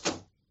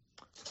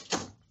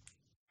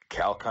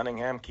 Cal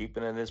Cunningham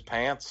keeping in his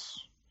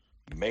pants.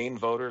 Maine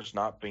voters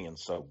not being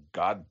so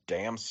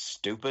goddamn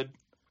stupid.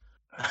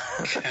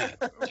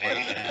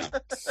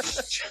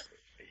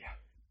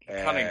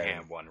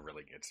 Cunningham one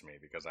really gets me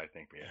because I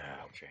think we had a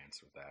real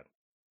chance with that.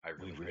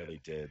 We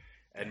really did.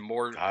 And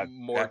more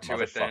to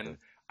it than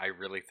I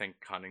really think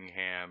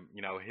Cunningham,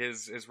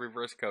 his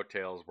reverse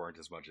coattails weren't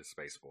as much as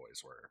Space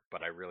Boys were,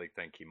 but I really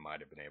think he might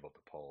have been able to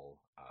pull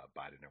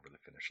Biden over the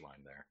finish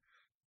line there.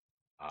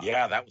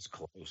 Yeah, that was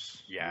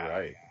close. Yeah, you're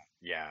right.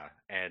 Yeah,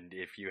 and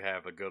if you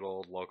have a good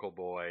old local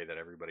boy that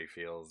everybody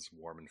feels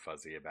warm and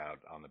fuzzy about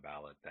on the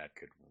ballot, that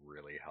could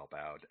really help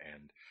out.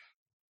 And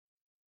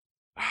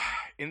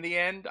in the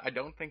end, I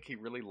don't think he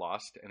really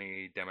lost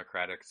any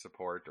Democratic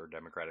support or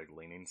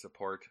Democratic-leaning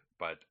support,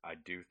 but I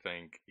do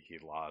think he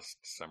lost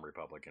some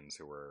Republicans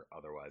who were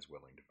otherwise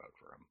willing to vote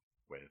for him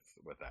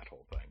with that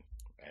whole thing.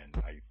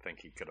 And I think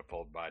he could have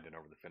pulled Biden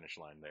over the finish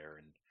line there,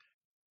 and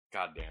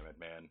God damn it,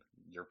 man,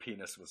 your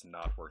penis was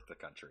not worth the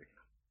country.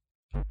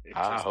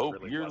 I hope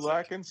really you're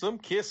liking some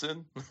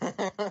kissing.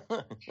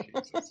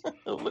 Jesus.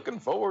 Looking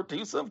forward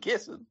to some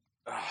kissing.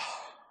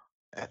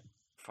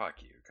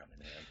 Fuck you,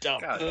 Cunningham.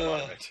 God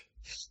damn it.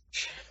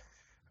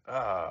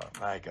 Oh,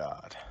 my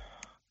God.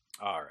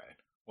 All right.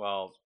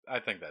 Well, I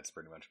think that's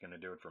pretty much going to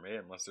do it for me,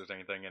 unless there's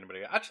anything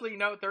anybody... Actually,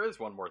 there is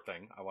one more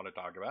thing I want to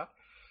talk about.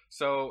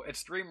 So,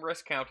 extreme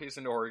risk counties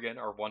in Oregon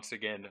are once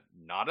again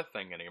not a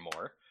thing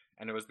anymore,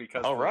 and it was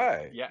because...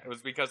 it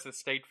was because the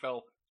state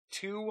fell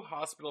 2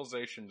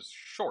 hospitalizations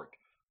short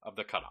of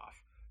the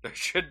cutoff. There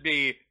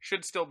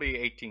should still be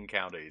 18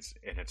 counties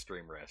in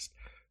extreme risk.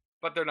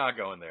 But they're not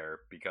going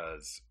there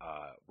because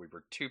we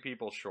were 2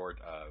 people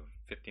short of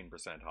 15%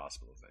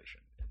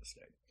 hospitalization in the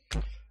state.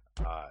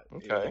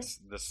 Okay. It's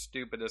the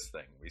stupidest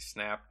thing. We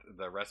snapped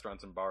the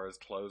restaurants and bars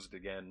closed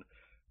again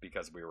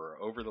because we were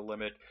over the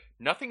limit.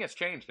 Nothing has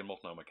changed in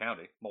Multnomah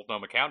County.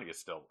 Multnomah County is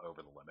still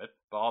over the limit.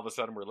 But all of a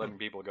sudden we're letting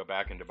people go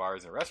back into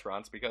bars and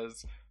restaurants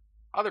because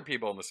other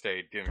people in the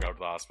state didn't go to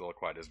the hospital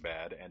quite as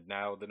bad. And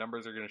now the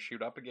numbers are going to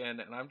shoot up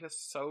again. And I'm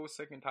just so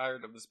sick and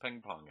tired of this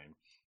ping-ponging.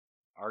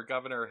 Our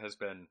governor has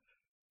been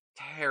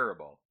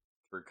terrible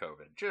through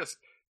COVID. Just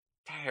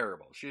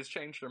terrible. She has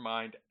changed her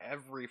mind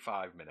every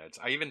 5 minutes.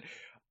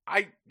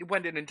 I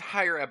went an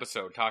entire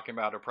episode talking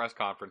about a press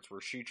conference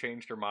where she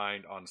changed her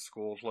mind on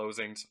school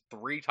closings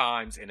 3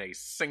 times in a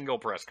single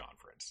press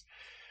conference.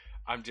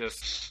 I'm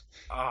just,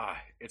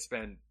 it's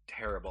been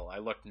terrible. I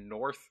looked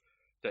north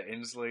to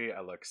Inslee.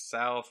 I looked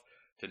south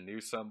to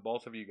Newsom.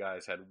 Both of you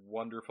guys had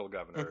wonderful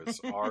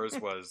governors. Ours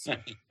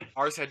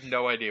had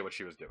no idea what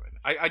she was doing.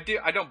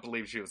 I don't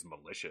believe she was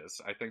malicious.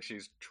 I think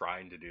she's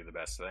trying to do the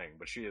best thing,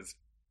 but she is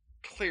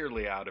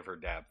clearly out of her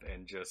depth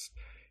and just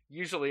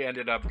usually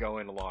ended up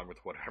going along with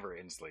whatever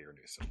Inslee or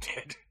Newsom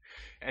did,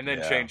 and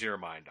then changing her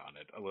mind on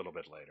it a little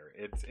bit later.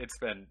 It's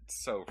been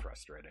so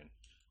frustrating.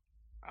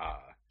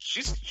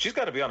 She's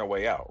got to be on her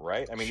way out,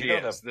 right? I mean,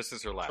 this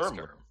is her last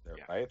term,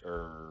 right?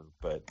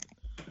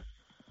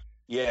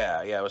 Yeah,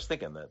 I was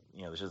thinking that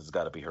this has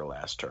got to be her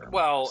last term.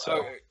 Well,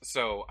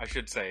 so I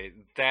should say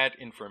that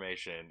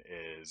information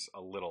is a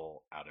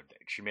little out of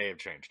date. She may have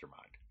changed her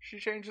mind. She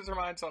changes her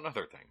minds on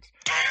other things.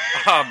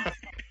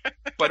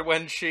 But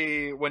when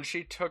she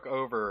took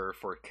over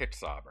for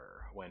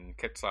Kitzhaber, when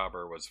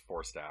Kitzhaber was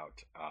forced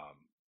out,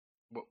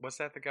 was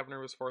that the governor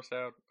was forced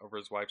out over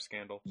his wife's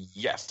scandal?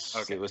 Yes,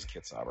 okay. It was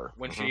Kitzhaber.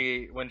 When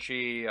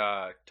she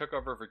took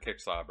over for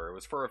Kitzhaber, it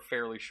was for a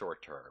fairly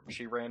short term.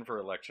 She ran for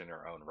election in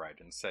her own right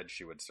and said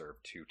she would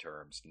serve 2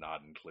 terms,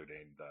 not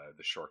including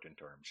the shortened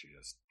term she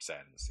just sat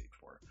in the seat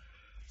for.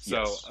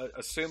 So,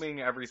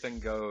 assuming everything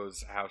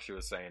goes how she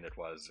was saying it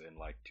was in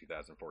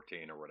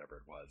 2014 or whatever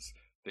it was,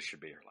 this should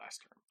be her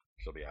last term.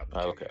 She'll be out in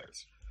 2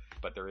 years.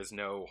 But there is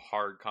no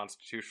hard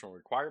constitutional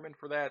requirement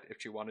for that. If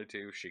she wanted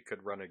to, she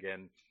could run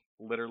again.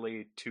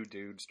 Literally 2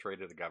 dudes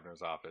traded the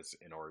governor's office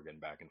in Oregon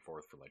back and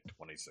forth for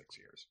 26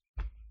 years.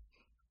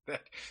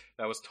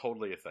 That was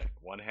totally a thing.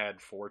 One had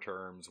 4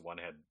 terms, one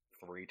had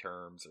 3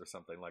 terms or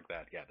something like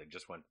that. Yeah, they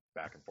just went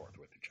back and forth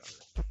with each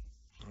other.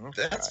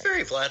 Okay. That's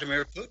very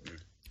Vladimir Putin.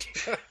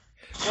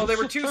 Well, they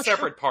were two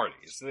separate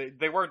parties.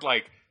 They weren't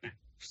like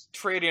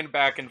trading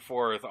back and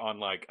forth on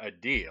like a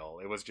deal.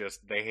 It was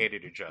just they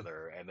hated each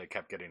other and they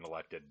kept getting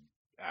elected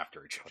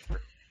after each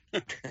other.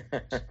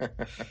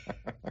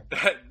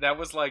 that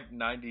was like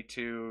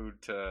 92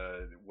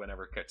 to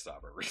whenever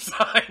Kitzhaber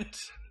resigned.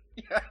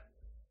 Yeah.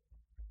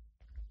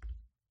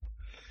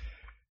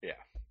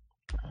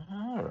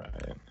 All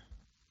right.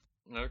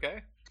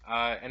 Okay.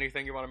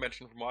 Anything you want to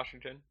mention from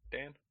Washington,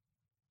 Dan?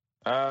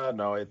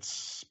 No,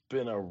 it's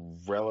been a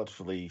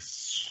relatively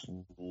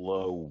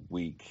slow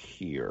week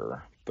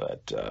here,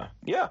 but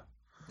yeah,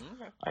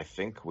 okay. I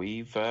think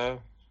we've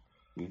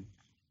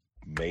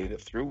made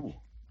it through.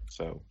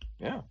 So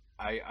yeah,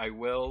 I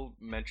will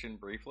mention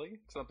briefly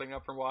something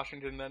up from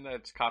Washington then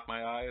that's caught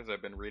my eye as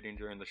I've been reading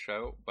during the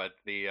show. But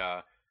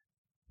the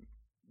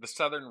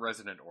southern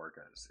resident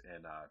orcas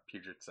in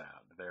Puget Sound,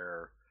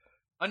 they're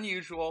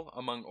unusual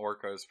among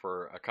orcas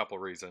for a couple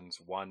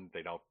reasons. One,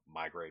 they don't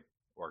migrate.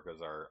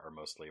 Orcas are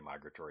mostly a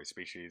migratory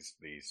species.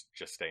 These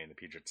just stay in the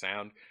Puget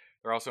Sound.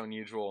 They're also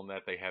unusual in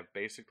that they have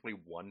basically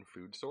one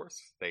food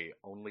source. They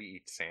only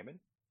eat salmon.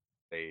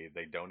 They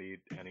don't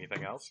eat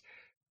anything else.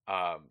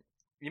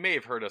 You may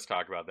have heard us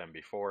talk about them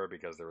before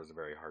because there was a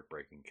very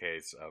heartbreaking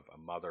case of a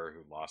mother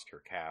who lost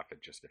her calf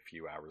at just a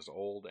few hours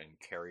old and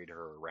carried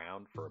her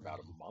around for about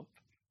a month.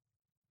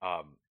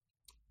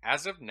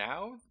 As of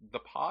now, the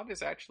pod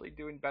is actually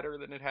doing better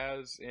than it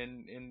has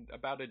in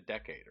about a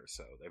decade or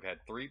so. They've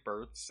had 3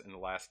 births in the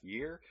last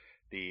year.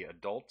 The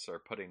adults are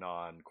putting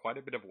on quite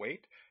a bit of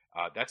weight.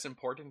 That's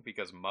important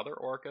because mother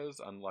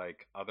orcas,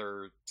 unlike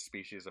other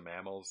species of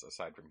mammals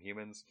aside from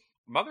humans,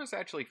 mothers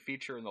actually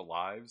feature in the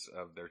lives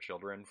of their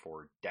children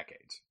for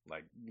decades,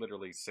 like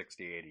literally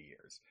 60, 80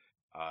 years.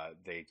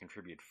 They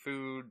contribute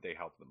food, they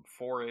help them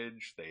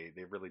forage,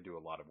 they really do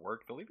a lot of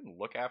work. They'll even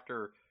look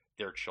after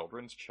their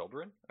children's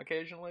children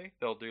occasionally.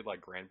 They'll do like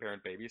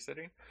grandparent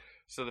babysitting.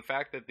 So the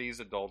fact that these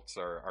adults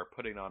are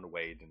putting on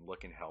weight and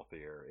looking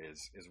healthier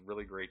is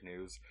really great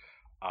news.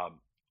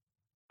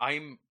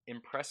 I'm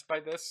impressed by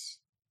this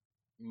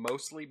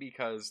mostly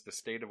because the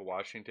state of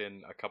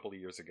Washington a couple of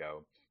years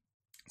ago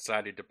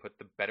decided to put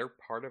the better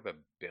part of $1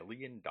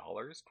 billion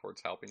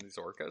towards helping these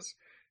orcas.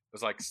 It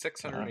was like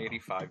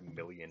 $685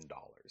 million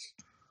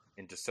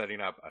into setting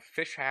up a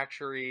fish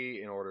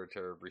hatchery in order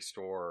to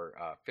restore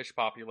fish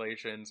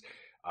populations,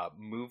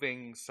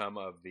 moving some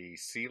of the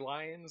sea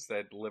lions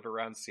that live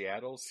around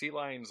Seattle. Sea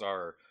lions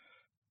are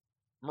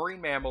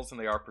marine mammals and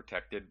they are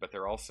protected, but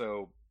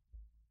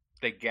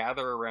they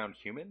gather around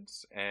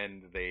humans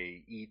and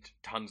they eat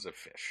tons of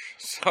fish.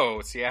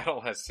 So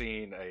Seattle has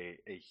seen a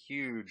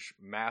huge,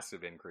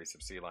 massive increase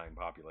of sea lion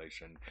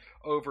population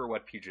over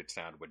what Puget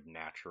Sound would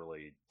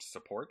naturally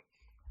support.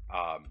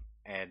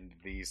 And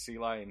these sea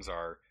lions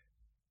are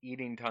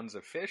eating tons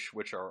of fish,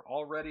 which are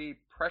already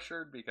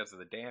pressured because of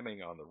the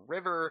damming on the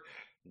river,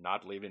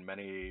 not leaving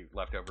many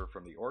left over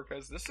from the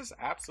orcas. This is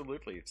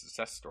absolutely a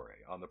success story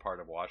on the part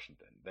of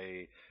Washington.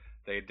 They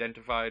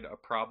identified a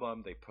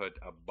problem, they put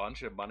a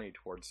bunch of money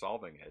towards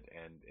solving it,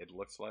 and it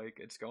looks like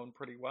it's going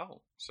pretty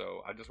well.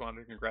 So I just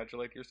wanted to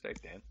congratulate your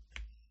state, Dan.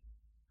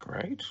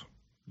 Great.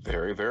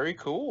 Very, very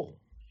cool.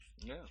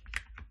 Yeah.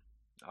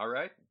 All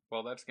right.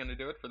 Well, that's going to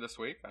do it for this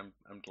week. I'm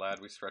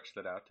glad we stretched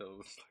it out to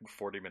like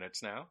 40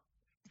 minutes now.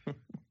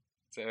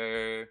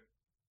 So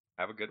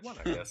have a good one,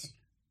 I guess.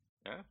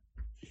 Yeah.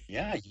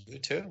 Yeah, you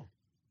too.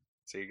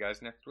 See you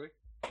guys next week.